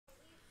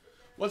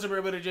What's up,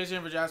 everybody?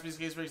 Jason for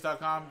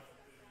JaspysCaseBreaks.com.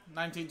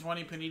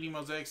 1920 Panini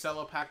Mosaic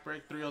Cello Pack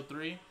Break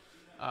 303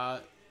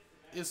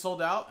 is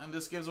sold out, and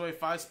this gives away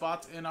 5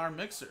 spots in our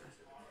mixer,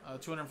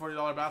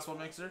 $240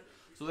 basketball mixer.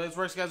 So the way this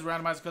works, guys, we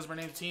randomize the customer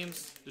names,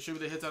 teams,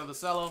 distribute the hits out of the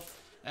cello,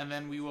 and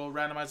then we will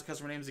randomize the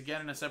customer names again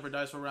in a separate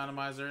dice roll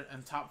randomizer,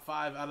 and top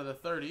 5 out of the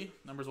 30,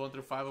 numbers 1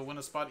 through 5, will win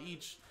a spot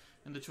each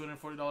in the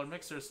 $240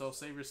 mixer. So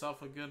save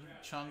yourself a good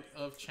chunk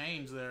of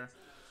change there.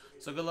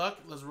 So good luck.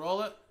 Let's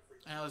roll it.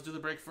 And let's do the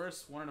break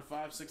first. 1 to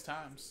 5, 6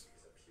 times.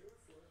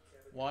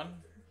 1,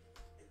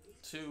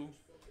 2,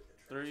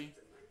 3,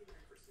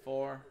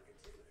 4,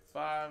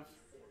 5,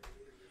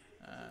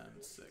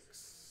 and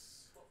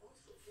 6.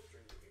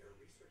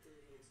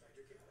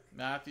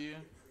 Matthew,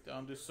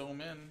 down to So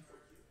Min.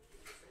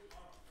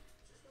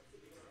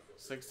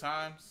 6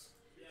 times.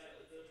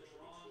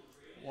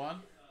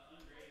 1,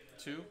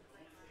 2,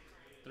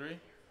 3,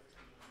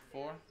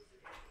 4,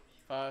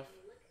 5,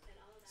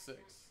 6.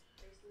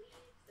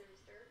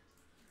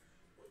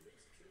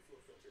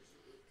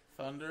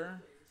 Thunder,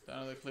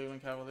 down to the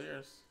Cleveland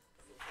Cavaliers.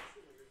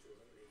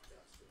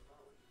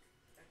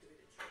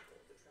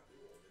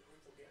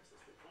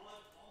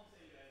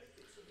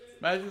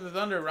 Matthew with the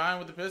Thunder, Ryan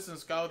with the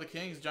Pistons, Scott with the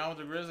Kings, John with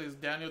the Grizzlies,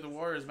 Daniel with the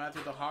Warriors, Matthew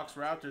with the Hawks,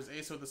 Raptors,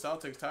 Ace with the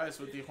Celtics, Tice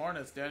with the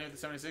Hornets, Daniel with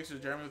the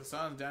 76ers, Jeremy with the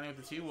Suns, Daniel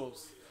with the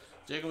T-Wolves,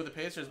 Jacob with the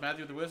Pacers,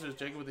 Matthew with the Wizards,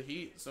 Jacob with the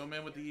Heat,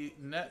 So-Min with the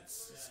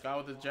Nets,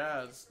 Scott with the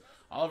Jazz,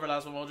 Oliver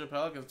last with Mojo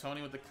Pelicans,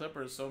 Tony with the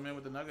Clippers, So-Min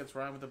with the Nuggets,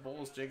 Ryan with the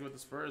Bulls, Jacob with the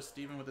Spurs,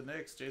 Steven with the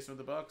Knicks, Jason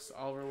with the Bucks,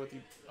 Oliver with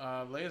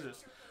the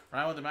Blazers,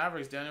 Ryan with the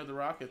Mavericks, Daniel with the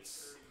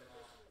Rockets,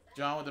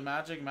 John with the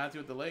Magic, Matthew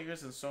with the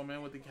Lakers, and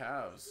So-Min with the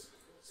Cavs.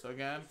 So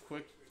again,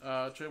 quick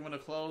trade window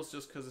close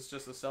just because it's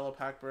just a cello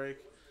pack break.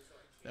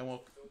 Then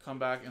we'll come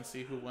back and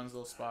see who wins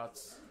those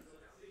spots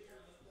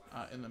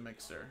in the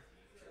mixer.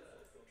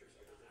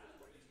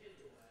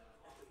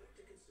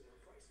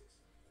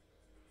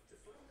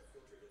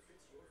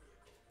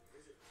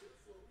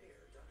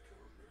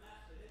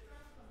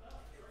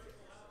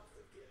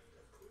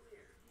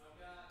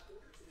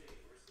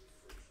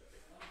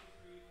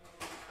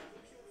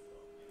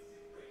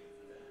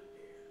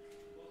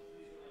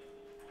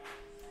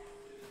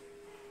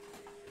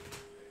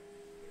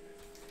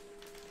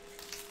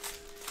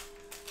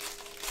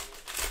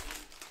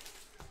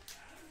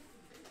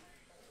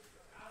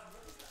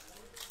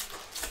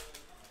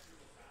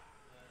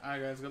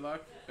 Alright, guys, good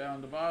luck.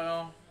 Down to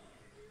bio.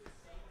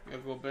 We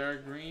got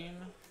Gobert Green.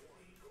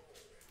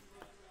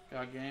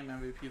 Got game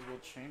MVP's Will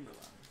Chamberlain.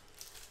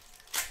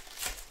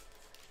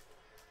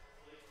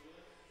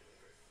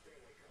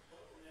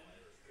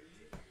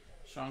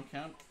 Sean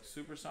Kemp,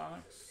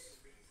 Supersonics.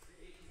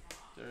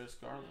 Darius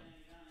Garland.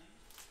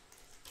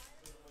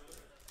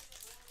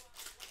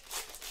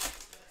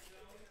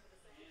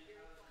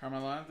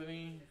 Carmelo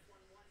Anthony,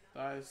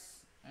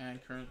 Dice, and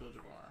Kareem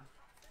Abdul-Jabbar.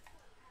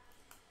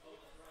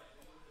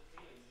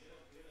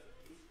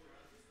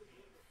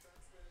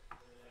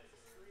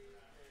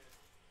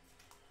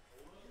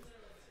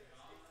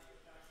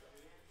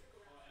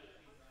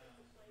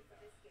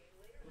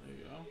 There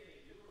you go.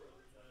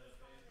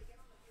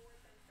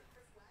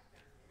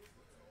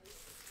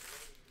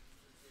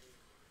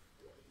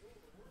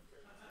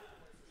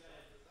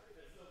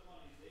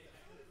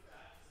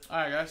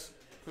 Alright, guys.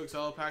 Quick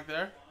cello pack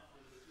there.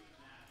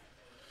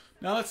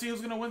 Now let's see who's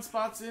going to win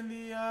spots in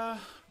the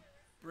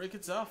break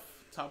itself.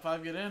 Top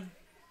 5 get in.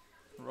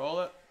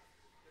 Roll it.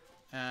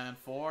 And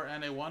 4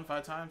 and a 1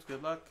 5 times.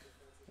 Good luck.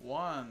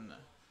 1,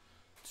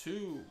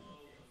 2,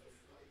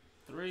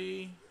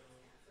 3,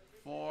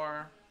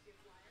 4,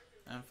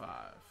 and 5.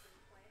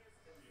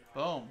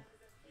 Boom.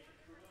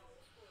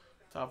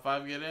 Top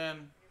 5 get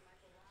in.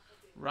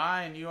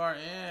 Ryan, you are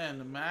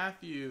in.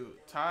 Matthew,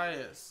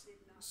 Tyus,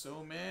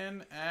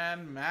 So-Min,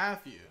 and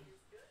Matthew.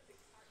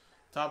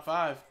 Top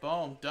 5.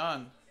 Boom.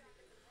 Done.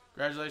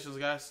 Congratulations,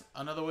 guys.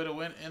 Another way to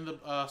win in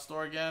the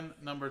store again.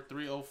 Number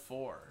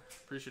 304.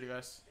 Appreciate you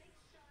guys.